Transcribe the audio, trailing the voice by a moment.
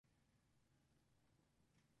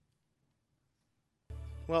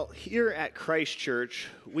Well, here at Christ Church,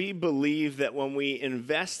 we believe that when we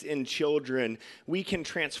invest in children, we can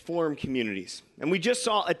transform communities. And we just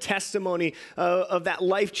saw a testimony of that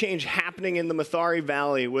life change happening in the Mathari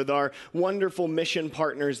Valley with our wonderful mission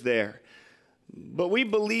partners there. But we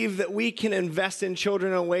believe that we can invest in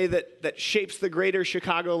children in a way that shapes the greater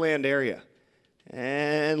Chicagoland area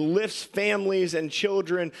and lifts families and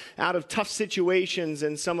children out of tough situations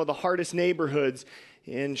in some of the hardest neighborhoods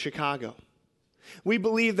in Chicago. We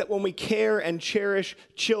believe that when we care and cherish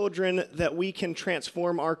children, that we can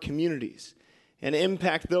transform our communities and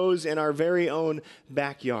impact those in our very own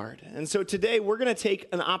backyard. And so today we're going to take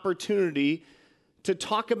an opportunity to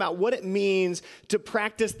talk about what it means to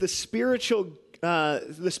practice the spiritual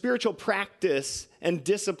practice and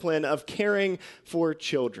discipline of caring for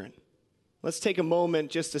children. Let's take a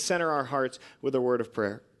moment just to center our hearts with a word of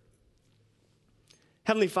prayer.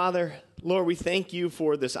 Heavenly Father, Lord, we thank you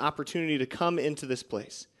for this opportunity to come into this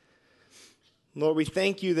place. Lord, we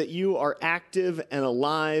thank you that you are active and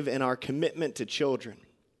alive in our commitment to children.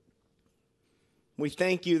 We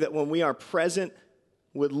thank you that when we are present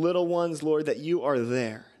with little ones, Lord, that you are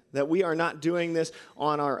there, that we are not doing this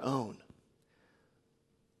on our own.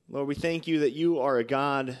 Lord, we thank you that you are a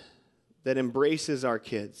God that embraces our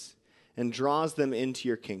kids and draws them into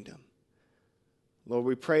your kingdom. Lord,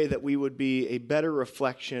 we pray that we would be a better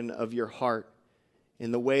reflection of your heart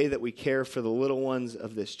in the way that we care for the little ones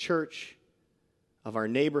of this church, of our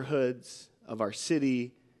neighborhoods, of our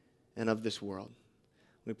city, and of this world.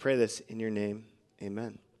 We pray this in your name.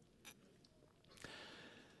 Amen.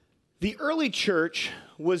 The early church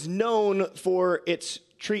was known for its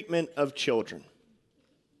treatment of children.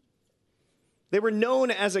 They were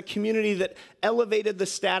known as a community that elevated the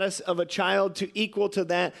status of a child to equal to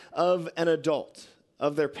that of an adult,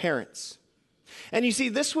 of their parents. And you see,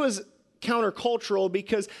 this was countercultural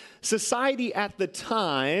because society at the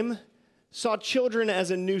time saw children as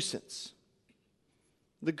a nuisance.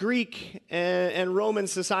 The Greek and Roman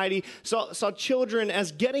society saw children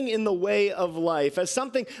as getting in the way of life, as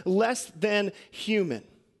something less than human.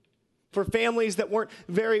 For families that weren't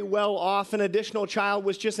very well off, an additional child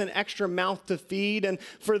was just an extra mouth to feed. And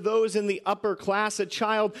for those in the upper class, a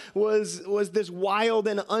child was this wild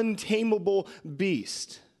and untamable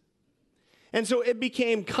beast. And so it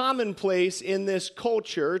became commonplace in this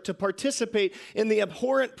culture to participate in the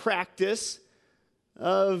abhorrent practice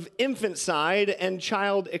of infanticide and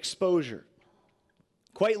child exposure.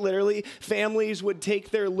 Quite literally, families would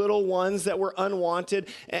take their little ones that were unwanted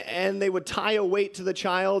and they would tie a weight to the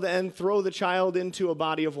child and throw the child into a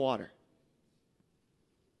body of water.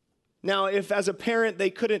 Now, if as a parent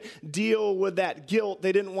they couldn't deal with that guilt,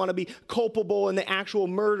 they didn't want to be culpable in the actual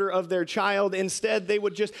murder of their child, instead they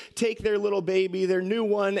would just take their little baby, their new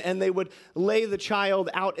one, and they would lay the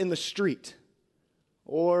child out in the street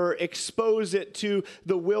or expose it to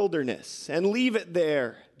the wilderness and leave it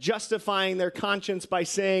there, justifying their conscience by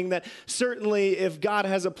saying that certainly if God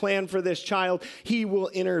has a plan for this child, he will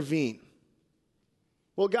intervene.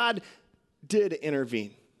 Well, God did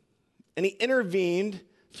intervene, and he intervened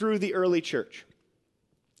through the early church.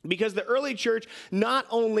 Because the early church not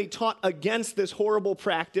only taught against this horrible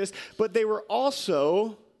practice, but they were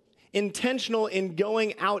also intentional in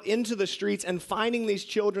going out into the streets and finding these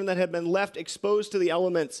children that had been left exposed to the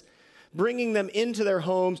elements, bringing them into their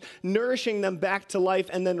homes, nourishing them back to life,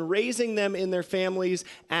 and then raising them in their families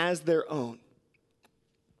as their own.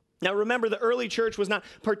 Now remember, the early church was not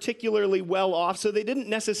particularly well off, so they didn't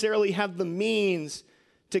necessarily have the means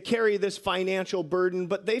to carry this financial burden,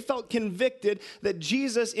 but they felt convicted that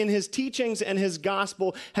Jesus in his teachings and his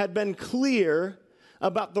gospel had been clear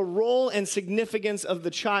about the role and significance of the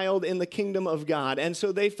child in the kingdom of God. And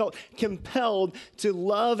so they felt compelled to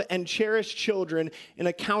love and cherish children in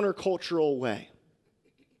a countercultural way.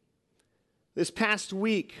 This past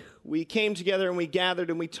week, we came together and we gathered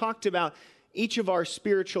and we talked about each of our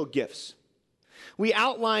spiritual gifts. We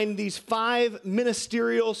outlined these 5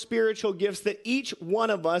 ministerial spiritual gifts that each one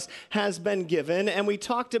of us has been given, and we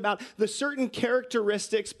talked about the certain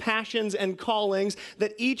characteristics, passions, and callings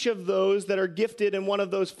that each of those that are gifted in one of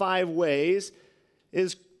those 5 ways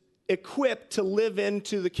is equipped to live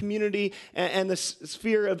into the community and the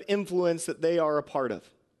sphere of influence that they are a part of.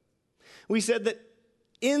 We said that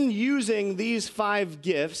in using these 5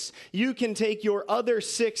 gifts, you can take your other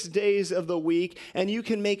 6 days of the week and you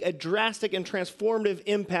can make a drastic and transformative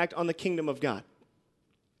impact on the kingdom of God.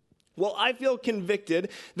 Well, I feel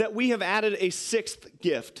convicted that we have added a 6th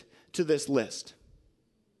gift to this list.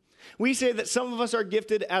 We say that some of us are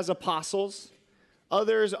gifted as apostles,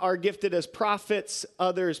 Others are gifted as prophets,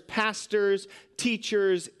 others pastors,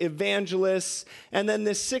 teachers, evangelists. And then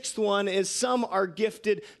this sixth one is some are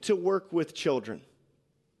gifted to work with children.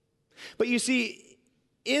 But you see,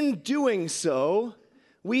 in doing so,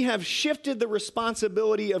 we have shifted the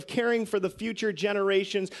responsibility of caring for the future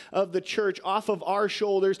generations of the church off of our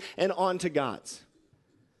shoulders and onto God's.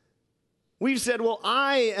 We've said, well,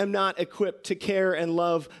 I am not equipped to care and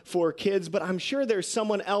love for kids, but I'm sure there's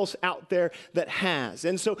someone else out there that has.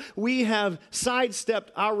 And so we have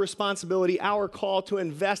sidestepped our responsibility, our call to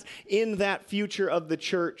invest in that future of the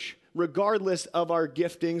church, regardless of our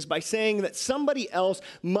giftings, by saying that somebody else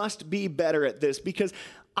must be better at this because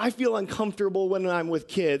I feel uncomfortable when I'm with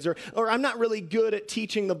kids, or I'm not really good at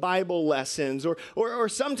teaching the Bible lessons, or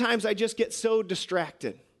sometimes I just get so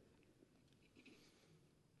distracted.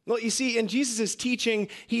 Well, you see, in Jesus' teaching,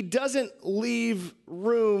 he doesn't leave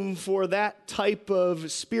room for that type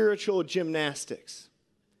of spiritual gymnastics.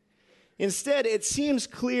 Instead, it seems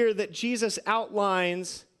clear that Jesus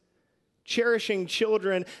outlines cherishing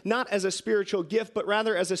children not as a spiritual gift, but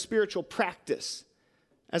rather as a spiritual practice,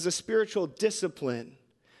 as a spiritual discipline,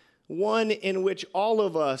 one in which all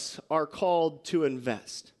of us are called to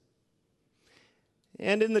invest.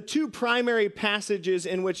 And in the two primary passages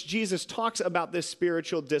in which Jesus talks about this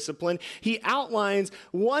spiritual discipline, he outlines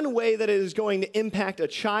one way that it is going to impact a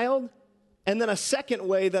child, and then a second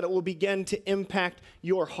way that it will begin to impact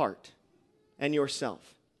your heart and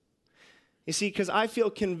yourself. You see, because I feel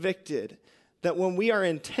convicted that when we are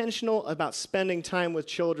intentional about spending time with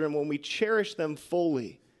children, when we cherish them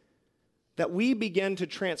fully, that we begin to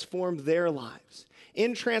transform their lives.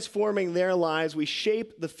 In transforming their lives, we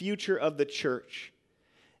shape the future of the church.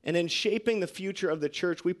 And in shaping the future of the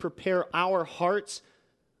church, we prepare our hearts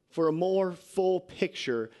for a more full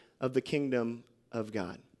picture of the kingdom of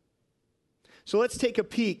God. So let's take a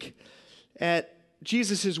peek at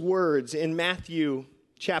Jesus' words in Matthew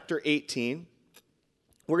chapter 18.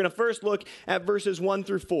 We're going to first look at verses 1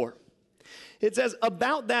 through 4. It says,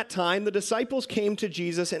 "About that time, the disciples came to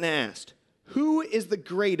Jesus and asked, 'Who is the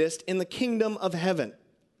greatest in the kingdom of heaven?'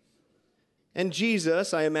 And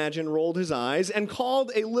Jesus, I imagine, rolled his eyes and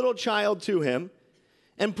called a little child to him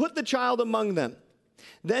and put the child among them.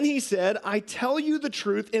 Then he said, 'I tell you the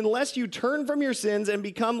truth, unless you turn from your sins and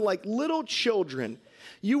become like little children,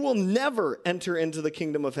 you will never enter into the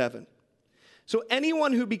kingdom of heaven. So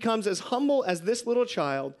anyone who becomes as humble as this little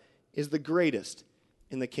child is the greatest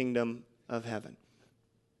in the kingdom of heaven.'"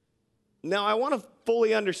 Now, I want to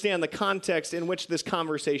fully understand the context in which this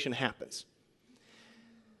conversation happens.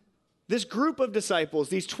 This group of disciples,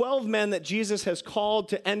 these 12 men that Jesus has called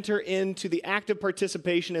to enter into the active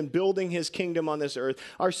participation in building his kingdom on this earth,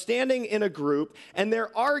 are standing in a group, and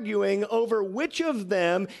they're arguing over which of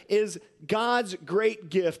them is God's great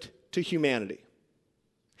gift to humanity.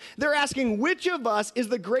 They're asking which of us is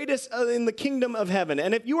the greatest in the kingdom of heaven.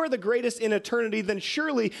 And if you are the greatest in eternity, then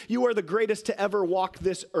surely you are the greatest to ever walk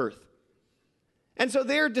this earth. And so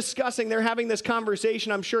they're having this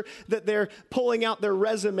conversation. I'm sure that they're pulling out their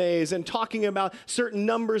resumes and talking about certain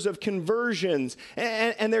numbers of conversions.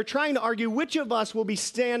 And they're trying to argue which of us will be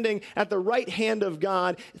standing at the right hand of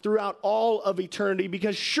God throughout all of eternity,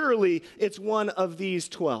 because surely it's one of these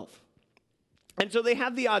 12. And so they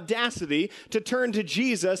have the audacity to turn to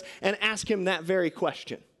Jesus and ask him that very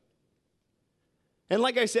question. And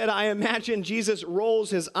like I said, I imagine Jesus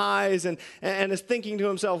rolls his eyes and is thinking to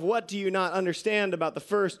himself, "What do you not understand about the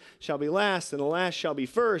first shall be last and the last shall be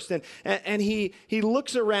first?" And he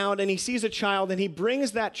looks around and he sees a child and he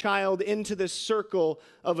brings that child into this circle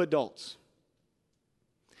of adults.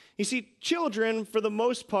 You see, children, for the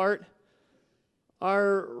most part,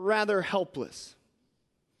 are rather helpless.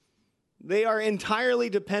 They are entirely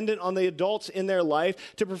dependent on the adults in their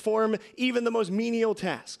life to perform even the most menial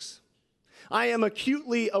tasks. I am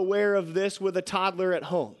acutely aware of this with a toddler at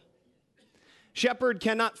home. Shepherd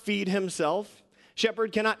cannot feed himself.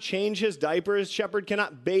 Shepherd cannot change his diapers. Shepherd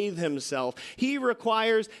cannot bathe himself. He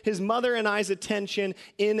requires his mother and I's attention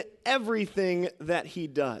in everything that he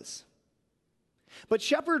does. But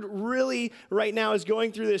Shepherd really right now is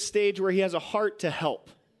going through this stage where he has a heart to help.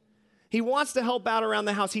 He wants to help out around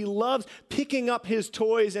the house. He loves picking up his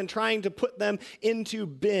toys and trying to put them into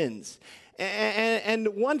bins.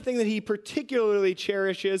 And one thing that he particularly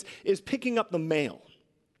cherishes is picking up the mail.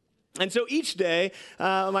 And so each day,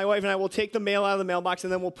 my wife and I will take the mail out of the mailbox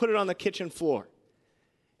and then we'll put it on the kitchen floor.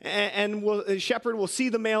 And Shepherd will see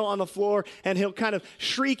the mail on the floor and he'll kind of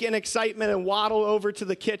shriek in excitement and waddle over to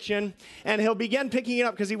the kitchen. And he'll begin picking it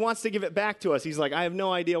up because he wants to give it back to us. He's like, "I have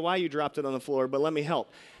no idea why you dropped it on the floor, but let me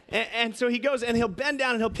help." And so he goes and he'll bend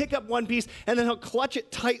down and he'll pick up one piece and then he'll clutch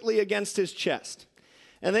it tightly against his chest.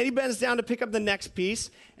 And then he bends down to pick up the next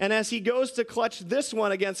piece. And as he goes to clutch this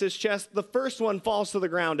one against his chest, the first one falls to the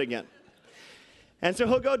ground again. And so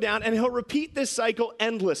he'll go down and he'll repeat this cycle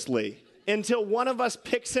endlessly until one of us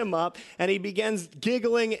picks him up and he begins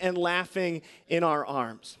giggling and laughing in our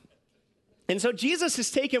arms. And so Jesus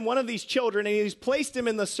has taken one of these children and he's placed him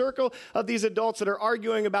in the circle of these adults that are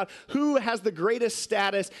arguing about who has the greatest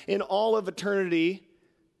status in all of eternity.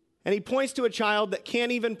 And he points to a child that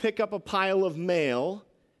can't even pick up a pile of mail.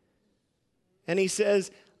 And he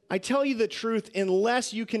says, I tell you the truth,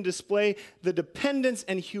 unless you can display the dependence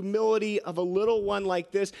and humility of a little one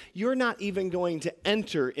like this, you're not even going to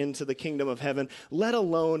enter into the kingdom of heaven, let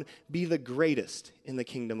alone be the greatest in the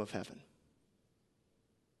kingdom of heaven.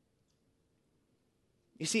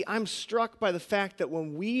 You see, I'm struck by the fact that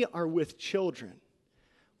when we are with children,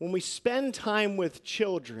 when we spend time with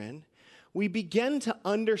children, we begin to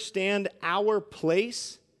understand our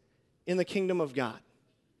place in the kingdom of God.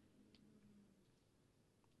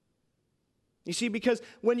 You see, because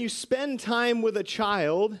when you spend time with a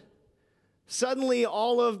child, suddenly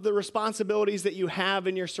all of the responsibilities that you have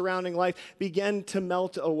in your surrounding life begin to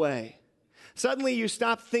melt away. Suddenly you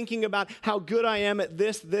stop thinking about how good I am at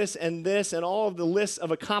this, and all of the lists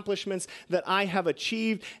of accomplishments that I have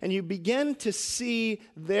achieved, and you begin to see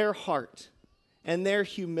their heart and their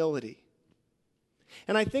humility.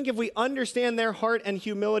 And I think if we understand their heart and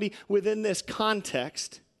humility within this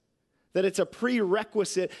context, that it's a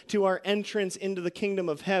prerequisite to our entrance into the kingdom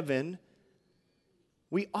of heaven,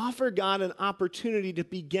 we offer God an opportunity to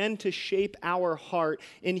begin to shape our heart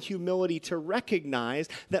in humility, to recognize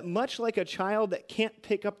that much like a child that can't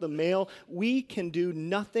pick up the mail, we can do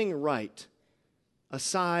nothing right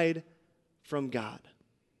aside from God.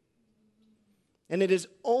 And it is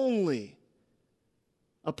only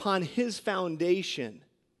upon his foundation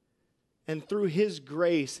and through his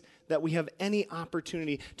grace that we have any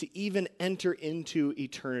opportunity to even enter into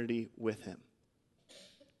eternity with him.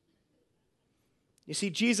 You see,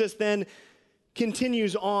 Jesus then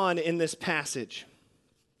continues on in this passage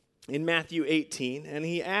in Matthew 18, and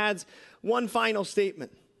he adds one final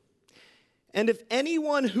statement. And if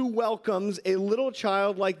anyone who welcomes a little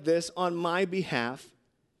child like this on my behalf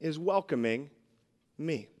is welcoming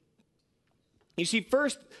me. You see,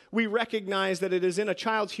 first, we recognize that it is in a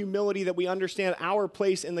child's humility that we understand our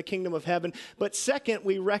place in the kingdom of heaven. But second,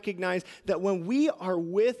 we recognize that when we are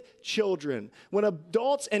with children, when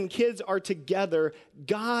adults and kids are together,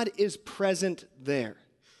 God is present there.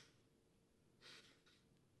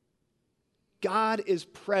 God is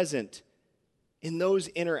present in those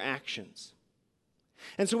interactions.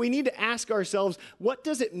 And so we need to ask ourselves, what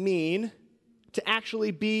does it mean to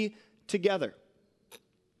actually be together?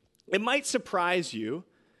 It might surprise you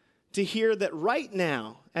to hear that right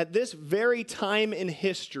now, at this very time in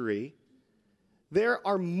history, there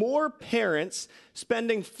are more parents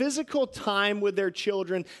spending physical time with their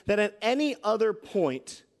children than at any other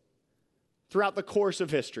point throughout the course of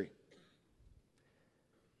history.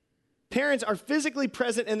 Parents are physically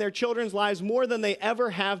present in their children's lives more than they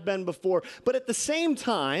ever have been before. But at the same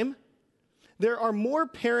time, there are more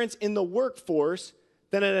parents in the workforce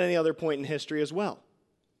than at any other point in history as well.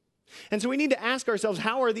 And so we need to ask ourselves,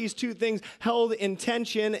 how are these two things held in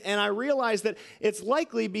tension? And I realize that it's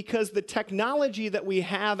likely because the technology that we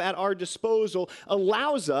have at our disposal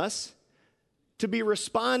allows us to be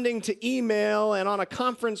responding to email and on a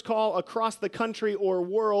conference call across the country or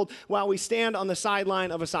world while we stand on the sideline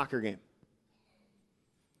of a soccer game.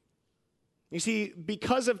 You see,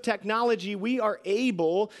 because of technology, we are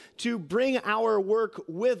able to bring our work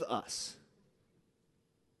with us.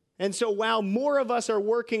 And so while more of us are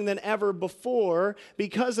working than ever before,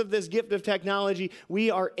 because of this gift of technology,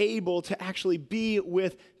 we are able to actually be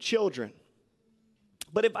with children.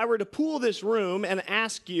 But if I were to pool this room and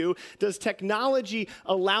ask you, does technology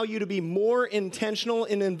allow you to be more intentional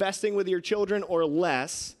in investing with your children or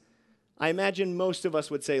less? I imagine most of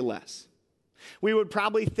us would say less. We would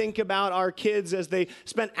probably think about our kids as they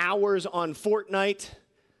spent hours on Fortnite,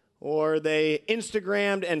 or they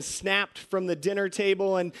Instagrammed and snapped from the dinner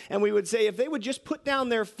table. And we would say if they would just put down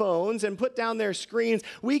their phones and put down their screens,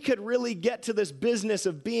 we could really get to this business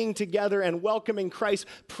of being together and welcoming Christ's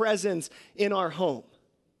presence in our home.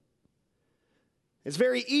 It's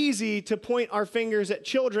very easy to point our fingers at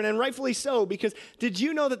children, and rightfully so, because did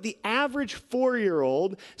you know that the average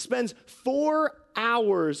 4-year-old spends 4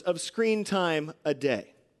 hours of screen time a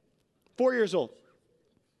day? 4 years old.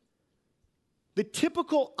 The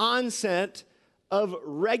typical onset of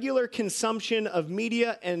regular consumption of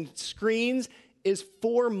media and screens is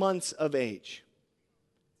 4 months of age.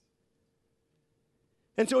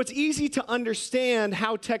 And so it's easy to understand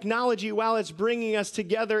how technology, while it's bringing us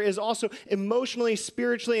together, is also emotionally,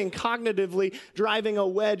 spiritually, and cognitively driving a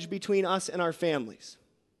wedge between us and our families.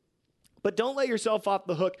 But don't let yourself off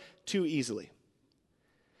the hook too easily.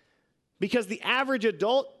 Because the average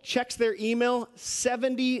adult checks their email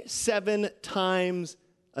 77 times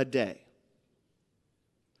a day.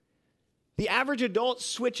 The average adult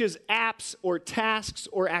switches apps or tasks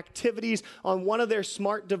or activities on one of their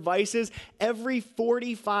smart devices every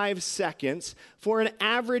 45 seconds for an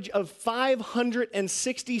average of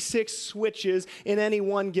 566 switches in any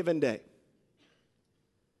one given day.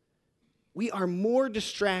 We are more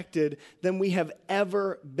distracted than we have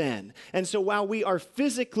ever been. And so while we are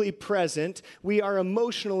physically present, we are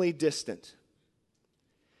emotionally distant.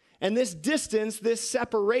 And this distance, this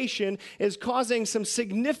separation, is causing some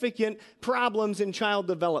significant problems in child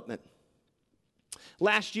development.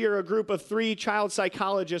 Last year, a group of 3 child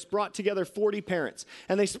psychologists brought together 40 parents,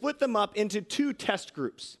 and they split them up into 2 test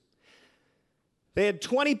groups. They had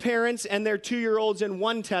 20 parents and their 2-year-olds in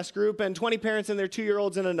one test group and 20 parents and their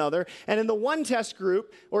 2-year-olds in another. And in the one test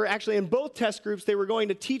group, or actually in both test groups, they were going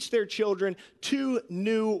to teach their children 2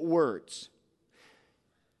 new words.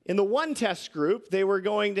 In the one test group, they were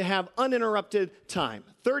going to have uninterrupted time,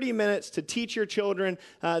 30 minutes to teach your children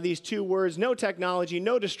these 2 words, no technology,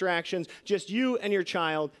 no distractions, just you and your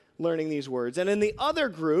child learning these words. And in the other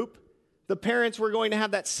group, the parents were going to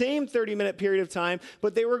have that same 30-minute period of time,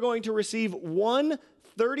 but they were going to receive one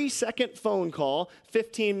 30-second phone call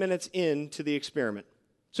 15 minutes into the experiment.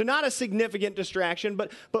 So not a significant distraction,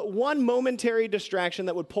 but one momentary distraction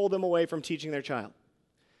that would pull them away from teaching their child.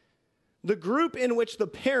 The group in which the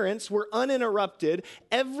parents were uninterrupted,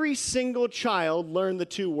 every single child learned the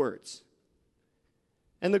 2 words.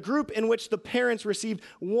 And the group in which the parents received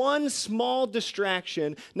one small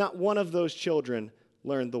distraction, not one of those children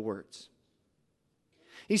learned the words.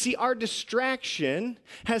 You see, our distraction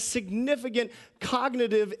has significant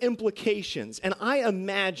cognitive implications. And I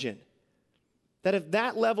imagine that if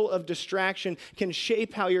that level of distraction can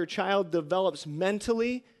shape how your child develops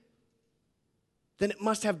mentally, then it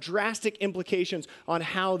must have drastic implications on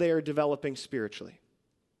how they are developing spiritually.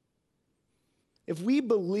 If we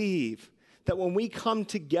believe that when we come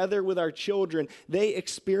together with our children, they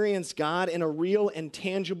experience God in a real and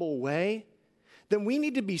tangible way, then we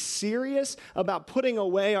need to be serious about putting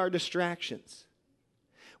away our distractions.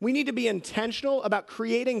 We need to be intentional about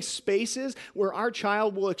creating spaces where our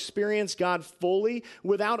child will experience God fully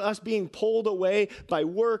without us being pulled away by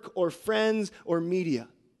work or friends or media.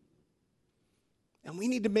 And we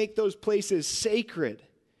need to make those places sacred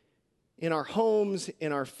in our homes,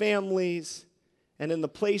 in our families, and in the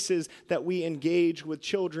places that we engage with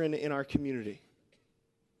children in our community.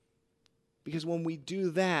 Because when we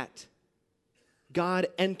do that, God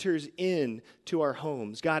enters into our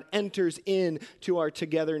homes. God enters into our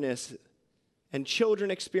togetherness. And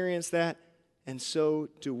children experience that, and so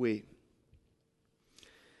do we.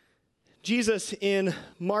 Jesus in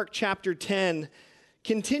Mark chapter 10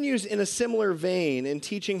 continues in a similar vein in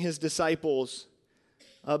teaching his disciples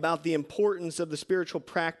about the importance of the spiritual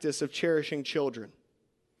practice of cherishing children.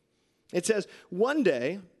 It says, one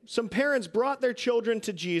day, some parents brought their children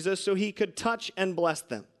to Jesus so he could touch and bless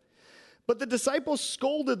them. But the disciples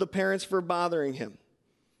scolded the parents for bothering him.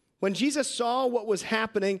 When Jesus saw what was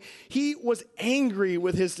happening, he was angry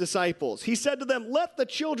with his disciples. He said to them, "Let the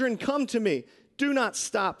children come to me. Do not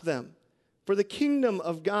stop them. For the kingdom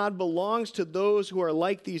of God belongs to those who are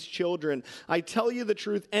like these children. I tell you the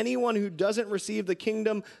truth, anyone who doesn't receive the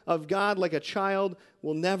kingdom of God like a child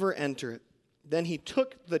will never enter it." Then he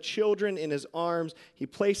took the children in his arms, he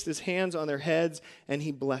placed his hands on their heads, and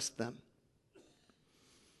he blessed them.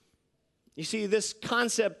 You see, this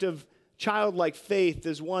concept of childlike faith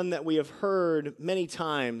is one that we have heard many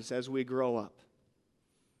times as we grow up.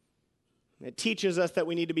 It teaches us that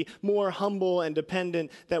we need to be more humble and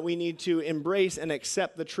dependent, that we need to embrace and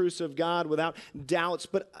accept the truths of God without doubts,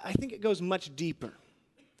 but I think it goes much deeper.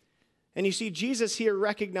 And you see, Jesus here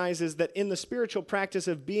recognizes that in the spiritual practice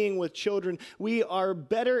of being with children, we are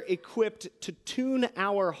better equipped to tune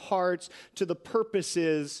our hearts to the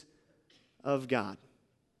purposes of God.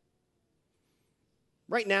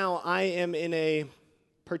 Right now, I am in a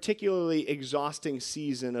particularly exhausting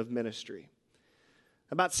season of ministry.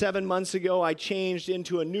 About 7 months ago, I changed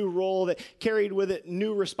into a new role that carried with it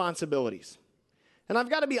new responsibilities. And I've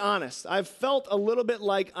got to be honest, I've felt a little bit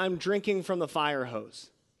like I'm drinking from the fire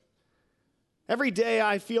hose. Every day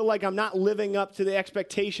I feel like I'm not living up to the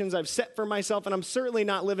expectations I've set for myself, and I'm certainly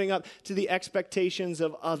not living up to the expectations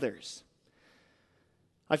of others.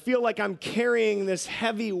 I feel like I'm carrying this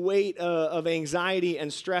heavy weight of anxiety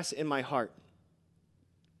and stress in my heart.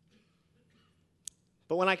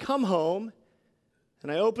 But when I come home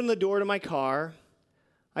and I open the door to my car,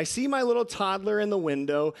 I see my little toddler in the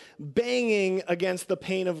window banging against the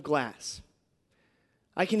pane of glass.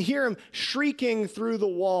 I can hear him shrieking through the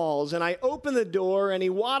walls, and I open the door, and he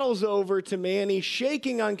waddles over to me, and he's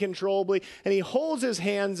shaking uncontrollably, and he holds his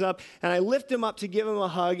hands up, and I lift him up to give him a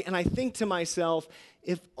hug, and I think to myself,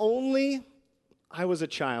 if only I was a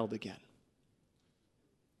child again.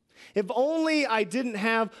 If only I didn't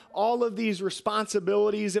have all of these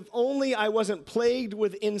responsibilities, if only I wasn't plagued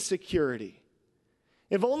with insecurity.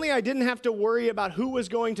 If only I didn't have to worry about who was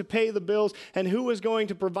going to pay the bills and who was going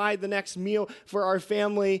to provide the next meal for our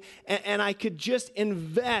family, and I could just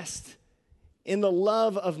invest in the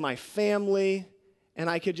love of my family, and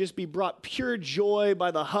I could just be brought pure joy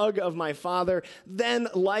by the hug of my father, then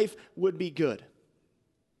life would be good.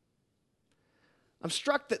 I'm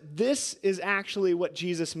struck that this is actually what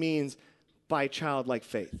Jesus means by childlike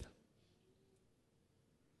faith.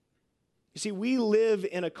 You see, we live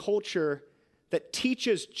in a culture that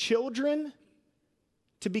teaches children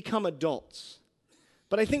to become adults.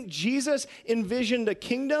 But I think Jesus envisioned a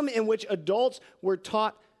kingdom in which adults were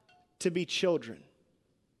taught to be children.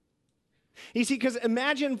 You see, because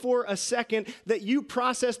imagine for a second that you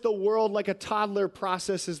process the world like a toddler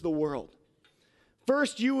processes the world.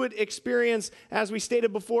 First, you would experience, as we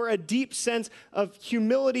stated before, a deep sense of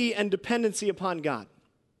humility and dependency upon God.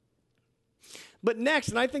 But next,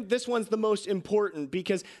 and I think this one's the most important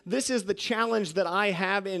because this is the challenge that I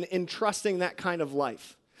have in trusting that kind of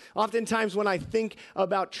life. Oftentimes when I think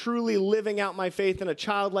about truly living out my faith in a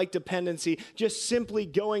childlike dependency, just simply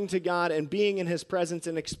going to God and being in his presence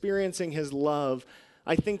and experiencing his love,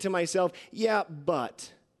 I think to myself, yeah,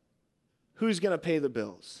 but who's going to pay the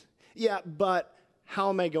bills? Yeah, but how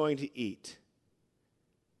am I going to eat?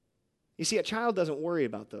 You see, a child doesn't worry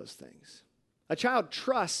about those things. A child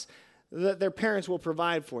trusts that their parents will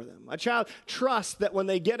provide for them. A child trusts that when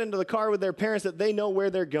they get into the car with their parents that they know where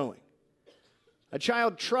they're going. A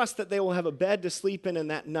child trusts that they will have a bed to sleep in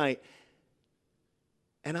that night.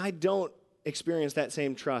 And I don't experience that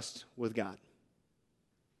same trust with God.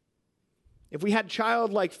 If we had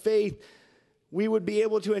childlike faith, we would be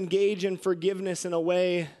able to engage in forgiveness in a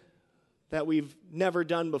way that we've never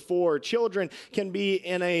done before. Children can be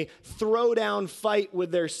in a throwdown fight with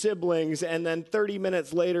their siblings and then 30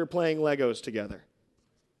 minutes later playing Legos together.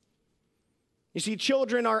 You see,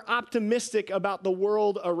 children are optimistic about the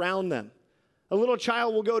world around them. A little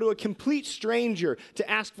child will go to a complete stranger to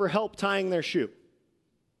ask for help tying their shoe.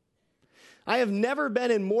 I have never been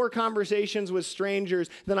in more conversations with strangers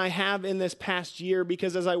than I have in this past year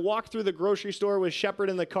because as I walk through the grocery store with Shepard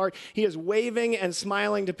in the cart, he is waving and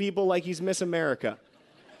smiling to people like he's Miss America.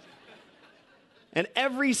 And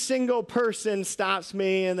every single person stops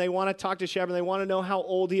me and they want to talk to Shepard and they want to know how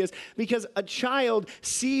old he is because a child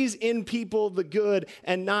sees in people the good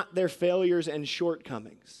and not their failures and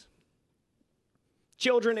shortcomings.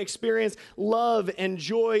 Children experience love and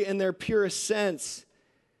joy in their purest sense.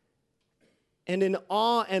 And in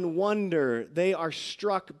awe and wonder, they are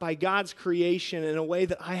struck by God's creation in a way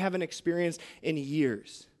that I haven't experienced in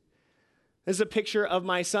years. This is a picture of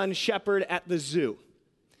my son Shepard at the zoo.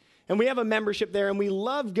 And we have a membership there, and we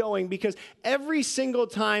love going because every single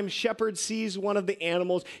time Shepard sees one of the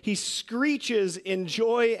animals, he screeches in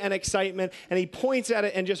joy and excitement, and he points at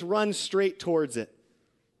it and just runs straight towards it.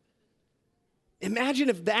 Imagine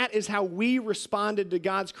if that is how we responded to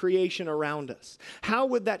God's creation around us. How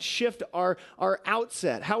would that shift our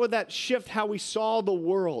outset? How would that shift how we saw the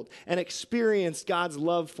world and experienced God's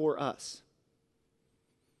love for us?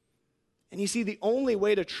 And you see, the only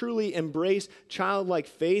way to truly embrace childlike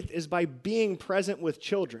faith is by being present with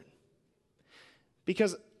children.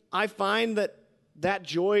 Because I find that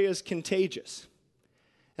joy is contagious.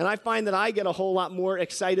 And I find that I get a whole lot more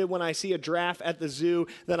excited when I see a giraffe at the zoo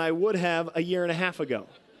than I would have a year and a half ago.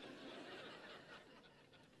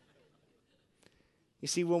 You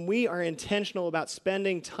see, when we are intentional about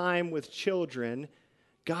spending time with children,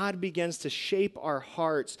 God begins to shape our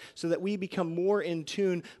hearts so that we become more in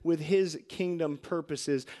tune with his kingdom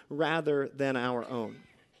purposes rather than our own.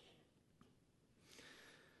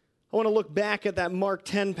 I want to look back at that Mark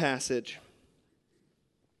 10 passage.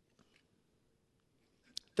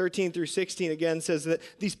 13 through 16 again says that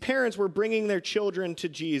these parents were bringing their children to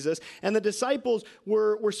Jesus, and the disciples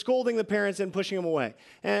were scolding the parents and pushing them away.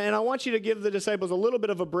 And I want you to give the disciples a little bit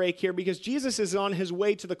of a break here because Jesus is on his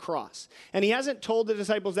way to the cross. And he hasn't told the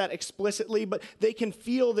disciples that explicitly, but they can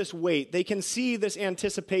feel this weight. They can see this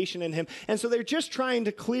anticipation in him. And so they're just trying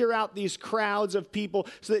to clear out these crowds of people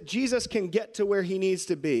so that Jesus can get to where he needs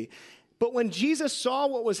to be. But when Jesus saw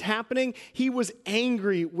what was happening, he was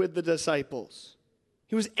angry with the disciples.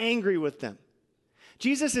 He was angry with them.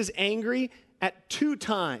 Jesus is angry at 2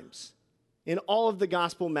 times in all of the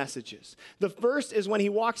gospel messages. The first is when he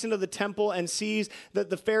walks into the temple and sees that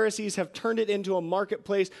the Pharisees have turned it into a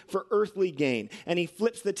marketplace for earthly gain, and he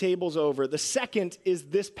flips the tables over. The second is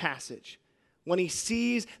this passage, when he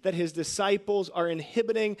sees that his disciples are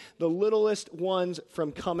inhibiting the littlest ones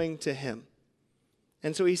from coming to him.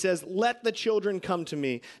 And so he says, "Let the children come to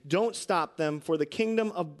me. Don't stop them, for the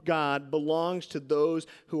kingdom of God belongs to those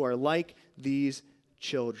who are like these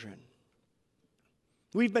children."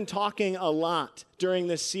 We've been talking a lot during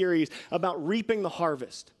this series about reaping the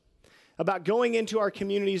harvest, about going into our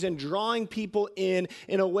communities and drawing people in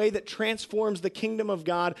a way that transforms the kingdom of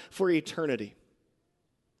God for eternity.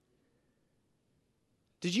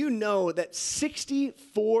 Did you know that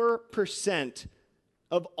 64%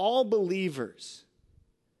 of all believers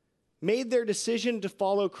made their decision to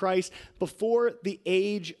follow Christ before the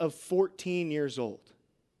age of 14 years old?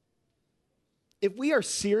 If we are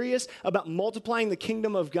serious about multiplying the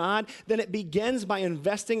kingdom of God, then it begins by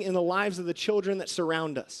investing in the lives of the children that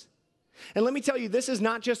surround us. And let me tell you, this is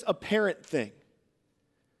not just a parent thing.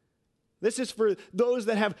 This is for those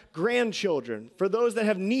that have grandchildren, for those that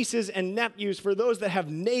have nieces and nephews, for those that have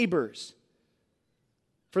neighbors,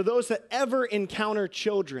 for those that ever encounter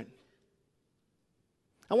children.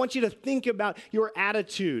 I want you to think about your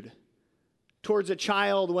attitude towards a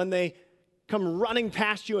child when they come running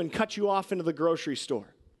past you and cut you off into the grocery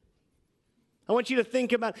store. I want you to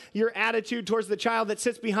think about your attitude towards the child that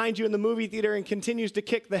sits behind you in the movie theater and continues to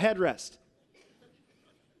kick the headrest.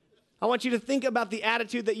 I want you to think about the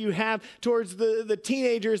attitude that you have towards the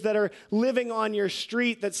teenagers that are living on your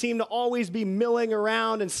street that seem to always be milling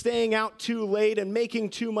around and staying out too late and making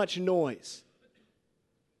too much noise.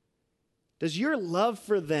 Does your love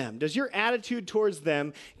for them, does your attitude towards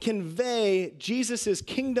them convey Jesus'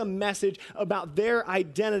 kingdom message about their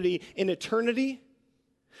identity in eternity?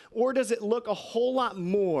 Or does it look a whole lot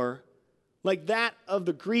more like that of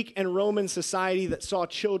the Greek and Roman society that saw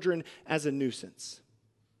children as a nuisance?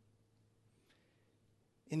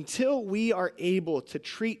 Until we are able to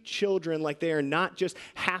treat children like they are not just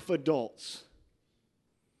half adults,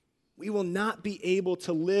 we will not be able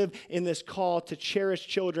to live in this call to cherish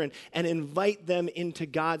children and invite them into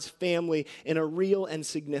God's family in a real and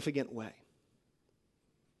significant way.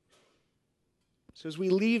 So as we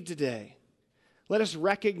leave today, let us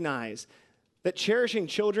recognize that cherishing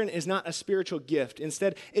children is not a spiritual gift.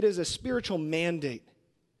 Instead, it is a spiritual mandate.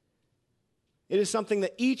 It is something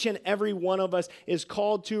that each and every one of us is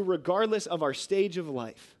called to regardless of our stage of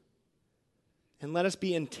life. And let us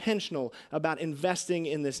be intentional about investing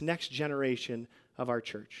in this next generation of our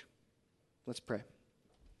church. Let's pray.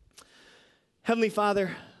 Heavenly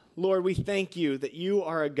Father, Lord, we thank you that you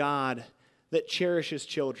are a God that cherishes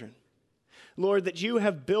children. Lord, that you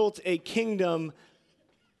have built a kingdom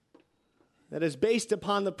that is based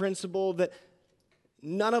upon the principle that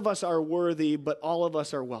none of us are worthy, but all of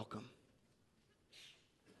us are welcome.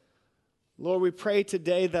 Lord, we pray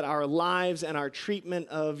today that our lives and our treatment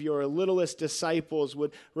of your littlest disciples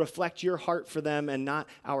would reflect your heart for them and not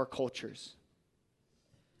our cultures.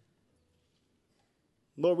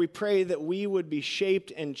 Lord, we pray that we would be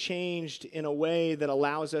shaped and changed in a way that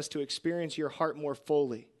allows us to experience your heart more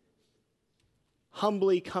fully,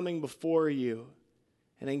 humbly coming before you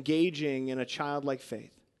and engaging in a childlike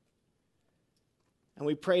faith. And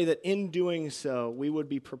we pray that in doing so, we would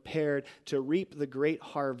be prepared to reap the great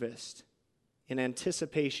harvest in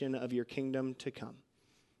anticipation of your kingdom to come.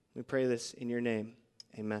 We pray this in your name.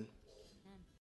 Amen.